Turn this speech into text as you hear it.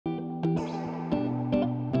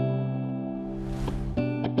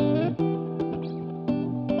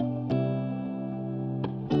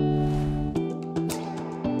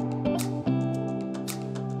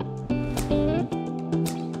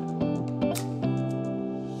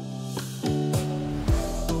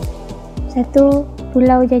Satu,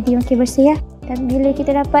 pulau jadi makin bersih lah. Dan bila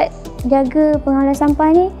kita dapat jaga pengolahan sampah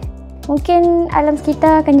ni, mungkin alam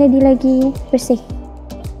sekitar akan jadi lagi bersih.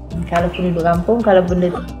 Kalau penduduk kampung, kalau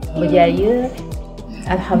benda tu berjaya,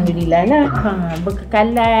 alhamdulillah lah.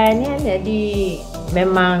 Berkekalan ya, jadi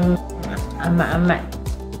memang amat-amat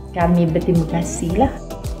kami berterima kasih lah.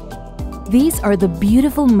 These are the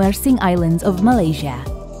beautiful Mersing Islands of Malaysia,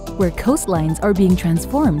 where coastlines are being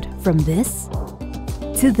transformed from this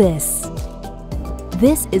to this.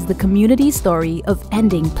 This is the community story of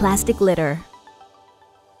ending plastic litter.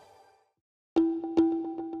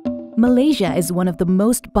 Malaysia is one of the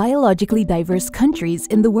most biologically diverse countries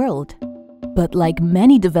in the world. But like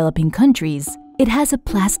many developing countries, it has a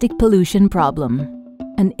plastic pollution problem,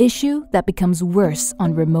 an issue that becomes worse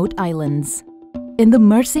on remote islands. In the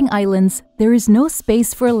Mersing Islands, there is no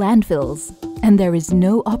space for landfills, and there is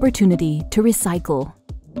no opportunity to recycle.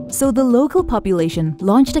 So the local population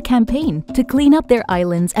launched a campaign to clean up their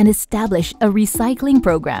islands and establish a recycling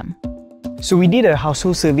program. So we did a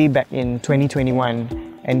household survey back in 2021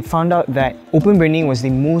 and found out that open burning was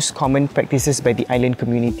the most common practices by the island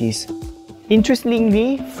communities.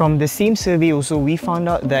 Interestingly, from the same survey also, we found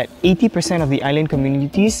out that 80% of the island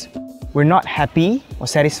communities were not happy or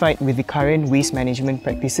satisfied with the current waste management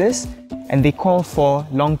practices, and they call for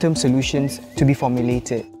long-term solutions to be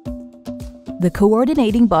formulated. The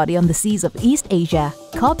coordinating body on the seas of East Asia,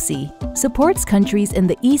 COBSEA, supports countries in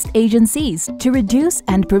the East Asian seas to reduce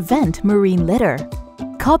and prevent marine litter.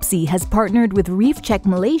 COBSEA has partnered with Reef Check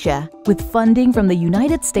Malaysia with funding from the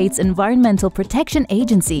United States Environmental Protection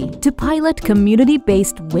Agency to pilot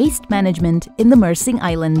community-based waste management in the Mersing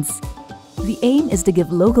Islands. The aim is to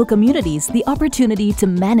give local communities the opportunity to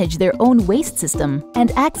manage their own waste system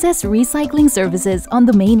and access recycling services on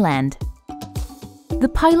the mainland. The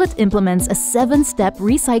pilot implements a 7-step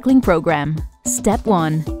recycling program. Step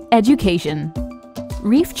 1. Education.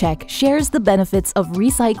 Reef Check shares the benefits of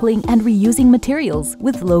recycling and reusing materials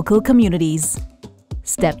with local communities.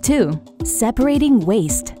 Step 2. Separating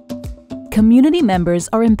waste. Community members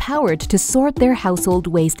are empowered to sort their household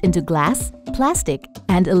waste into glass, plastic,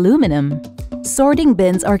 and aluminum. Sorting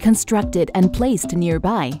bins are constructed and placed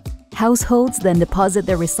nearby. Households then deposit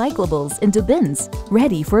their recyclables into bins,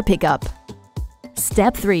 ready for pickup.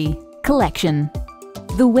 Step 3. Collection.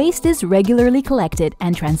 The waste is regularly collected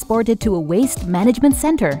and transported to a waste management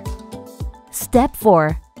center. Step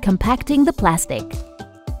 4. Compacting the plastic.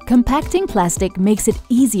 Compacting plastic makes it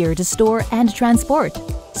easier to store and transport,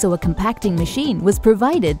 so a compacting machine was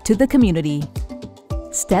provided to the community.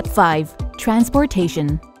 Step 5.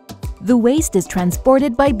 Transportation. The waste is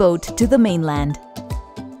transported by boat to the mainland.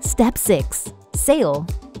 Step 6. Sale.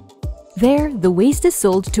 There, the waste is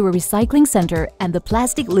sold to a recycling center and the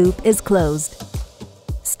plastic loop is closed.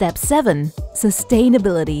 Step 7.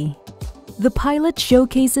 Sustainability. The pilot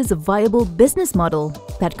showcases a viable business model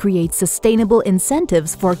that creates sustainable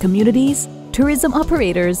incentives for communities, tourism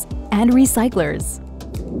operators, and recyclers.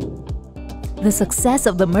 The success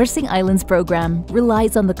of the Mersing Islands program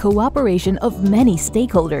relies on the cooperation of many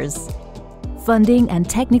stakeholders. Funding and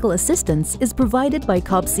technical assistance is provided by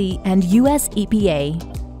COBSEA and USEPA.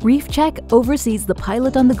 Reef Check oversees the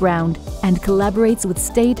pilot on the ground and collaborates with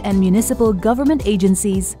state and municipal government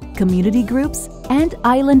agencies, community groups, and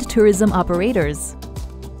island tourism operators.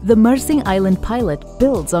 The Mersing Island pilot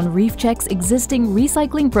builds on Reef Check's existing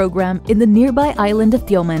recycling program in the nearby island of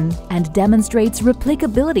Tioman and demonstrates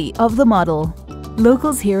replicability of the model.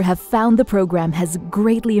 Locals here have found the program has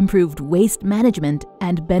greatly improved waste management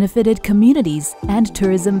and benefited communities and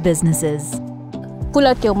tourism businesses.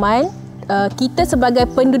 Pulau Tioman, kita sebagai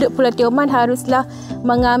penduduk Pulau Tioman haruslah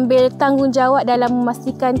mengambil tanggungjawab dalam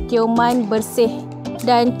memastikan Tioman bersih,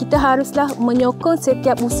 dan kita haruslah menyokong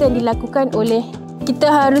setiap usaha yang dilakukan oleh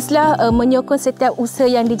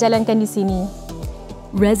yang dijalankan di sini.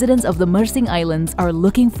 Residents of the Mersing Islands are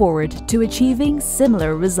looking forward to achieving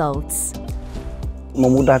similar results.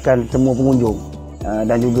 Memudahkan semua pengunjung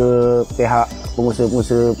dan juga pihak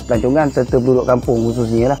pengusaha-pengusaha pelancongan serta penduduk kampung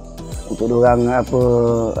khususnya lah, untuk diorang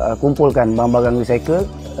kumpulkan barang-barang recycle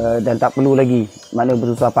dan tak perlu lagi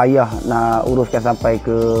bersusah payah nak uruskan sampai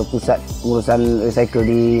ke pusat pengurusan recycle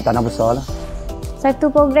di tanah besar lah. Satu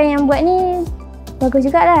program yang buat ni bagus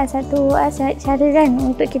jugalah, satu cara kan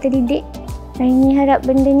untuk kita didik. Hari ni harap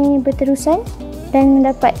benda ni berterusan dan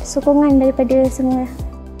mendapat sokongan daripada semua.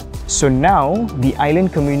 So now, the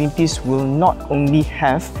island communities will not only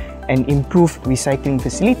have an improved recycling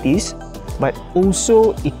facilities, but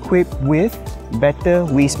also equipped with better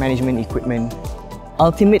waste management equipment.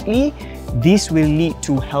 Ultimately, this will lead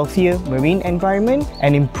to healthier marine environment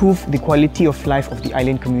and improve the quality of life of the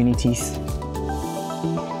island communities.